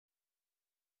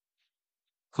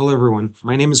Hello, everyone.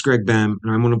 My name is Greg Bem, and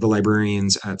I'm one of the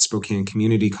librarians at Spokane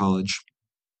Community College.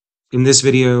 In this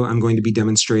video, I'm going to be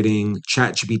demonstrating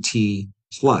ChatGPT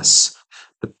Plus,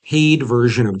 the paid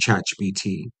version of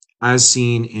ChatGPT, as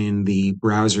seen in the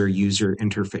browser user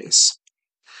interface.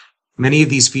 Many of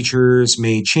these features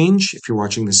may change if you're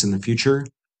watching this in the future,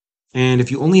 and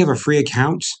if you only have a free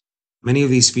account, many of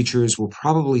these features will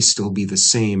probably still be the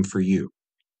same for you.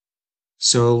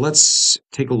 So let's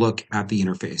take a look at the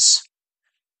interface.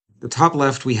 The top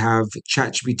left, we have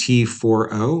ChatGPT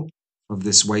 4.0 of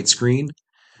this white screen.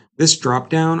 This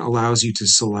dropdown allows you to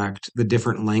select the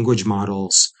different language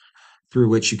models through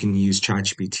which you can use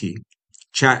ChatGPT.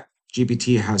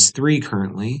 ChatGPT has three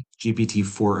currently: GPT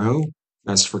 4.0,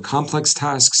 best for complex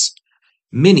tasks;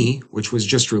 Mini, which was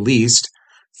just released,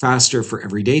 faster for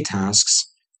everyday tasks;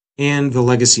 and the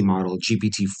legacy model,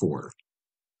 GPT 4.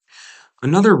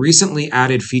 Another recently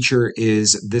added feature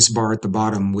is this bar at the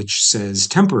bottom, which says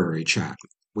temporary chat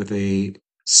with a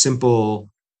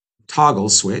simple toggle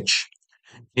switch,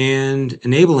 and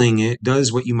enabling it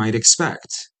does what you might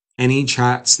expect. Any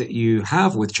chats that you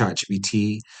have with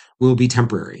ChatGPT will be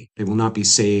temporary. They will not be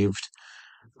saved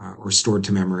or stored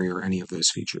to memory or any of those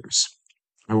features.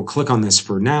 I will click on this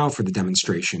for now for the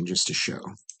demonstration just to show.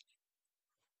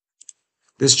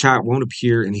 This chat won't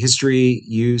appear in history,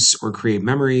 use, or create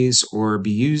memories, or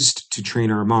be used to train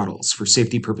our models. For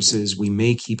safety purposes, we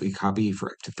may keep a copy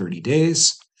for up to 30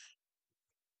 days.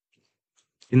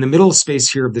 In the middle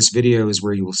space here of this video is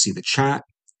where you will see the chat.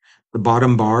 The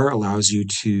bottom bar allows you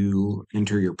to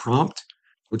enter your prompt,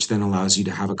 which then allows you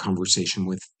to have a conversation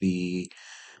with the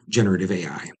generative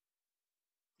AI.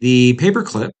 The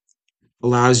paperclip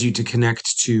allows you to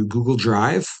connect to Google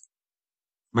Drive,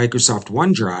 Microsoft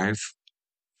OneDrive,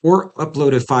 or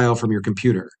upload a file from your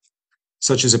computer,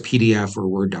 such as a PDF or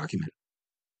Word document.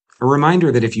 A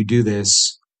reminder that if you do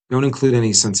this, don't include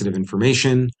any sensitive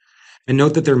information, and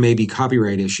note that there may be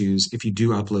copyright issues if you do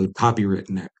upload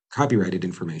copyrighted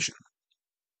information.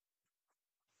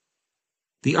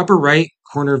 The upper right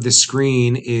corner of the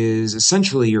screen is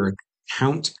essentially your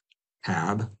account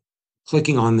tab.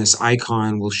 Clicking on this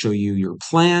icon will show you your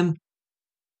plan,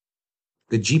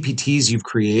 the GPTs you've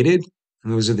created,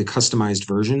 and those are the customized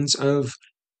versions of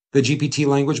the GPT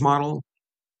language model.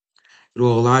 It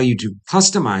will allow you to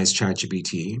customize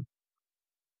ChatGPT,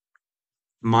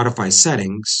 modify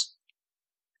settings,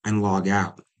 and log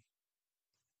out.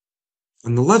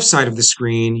 On the left side of the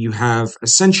screen, you have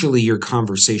essentially your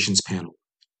conversations panel.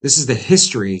 This is the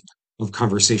history of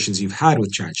conversations you've had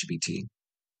with ChatGPT.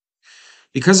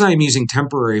 Because I am using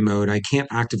temporary mode, I can't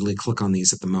actively click on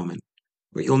these at the moment.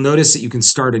 But you'll notice that you can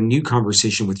start a new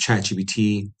conversation with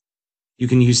ChatGPT. You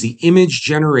can use the image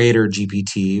generator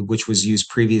GPT, which was used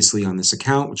previously on this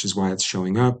account, which is why it's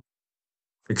showing up.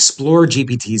 Explore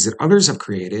GPTs that others have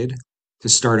created to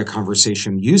start a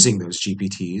conversation using those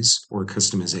GPTs or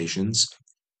customizations.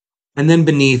 And then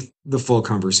beneath, the full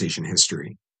conversation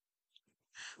history.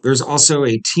 There's also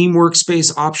a team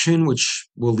workspace option, which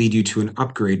will lead you to an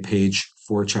upgrade page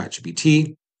for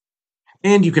ChatGPT.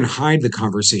 And you can hide the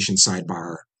conversation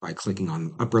sidebar by clicking on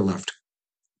the upper left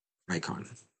icon.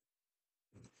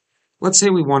 Let's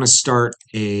say we want to start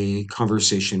a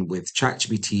conversation with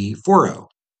ChatGPT 4.0.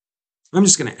 I'm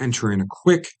just going to enter in a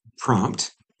quick prompt,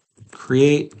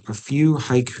 create a few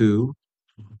haiku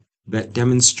that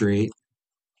demonstrate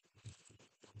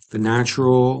the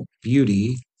natural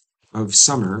beauty of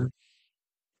summer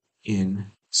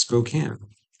in Spokane.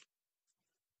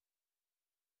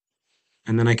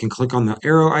 And then I can click on the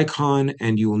arrow icon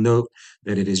and you will note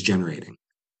that it is generating.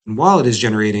 And while it is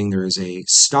generating, there is a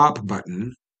stop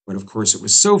button, but of course it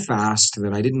was so fast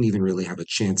that I didn't even really have a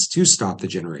chance to stop the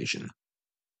generation.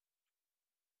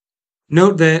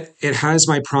 Note that it has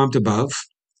my prompt above.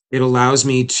 It allows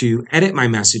me to edit my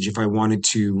message if I wanted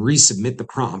to resubmit the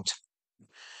prompt.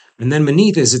 And then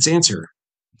beneath is its answer.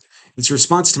 Its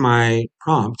response to my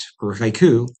prompt for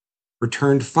haiku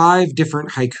returned 5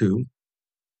 different haiku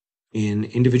in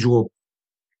individual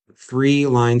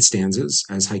 3-line stanzas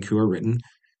as haiku are written,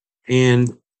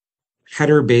 and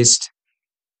header-based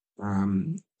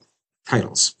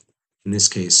titles, in this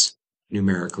case,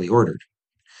 numerically ordered.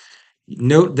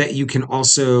 Note that you can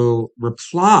also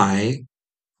reply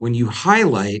when you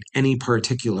highlight any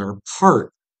particular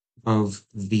part of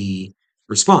the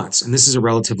response. And this is a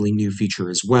relatively new feature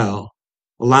as well,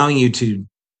 allowing you to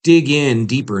dig in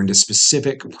deeper into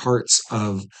specific parts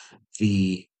of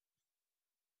the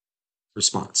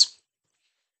response.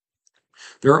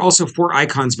 There are also 4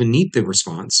 icons beneath the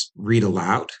response: read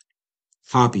aloud,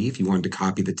 copy if you wanted to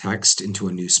copy the text into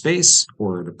a new space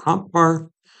or the prompt bar,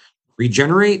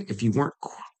 regenerate if you weren't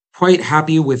quite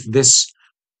happy with this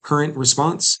current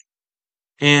response,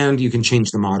 and you can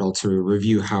change the model to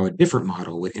review how a different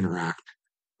model would interact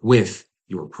with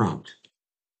your prompt.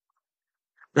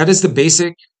 That is the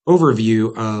basic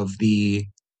overview of the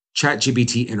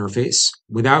ChatGPT interface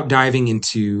without diving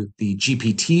into the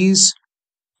GPTs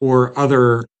or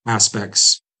other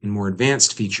aspects and more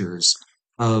advanced features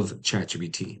of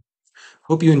ChatGPT.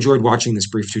 Hope you enjoyed watching this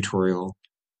brief tutorial.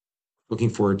 Looking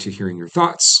forward to hearing your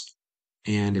thoughts.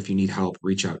 And if you need help,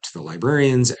 reach out to the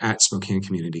librarians at Spokane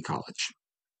Community College.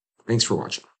 Thanks for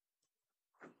watching.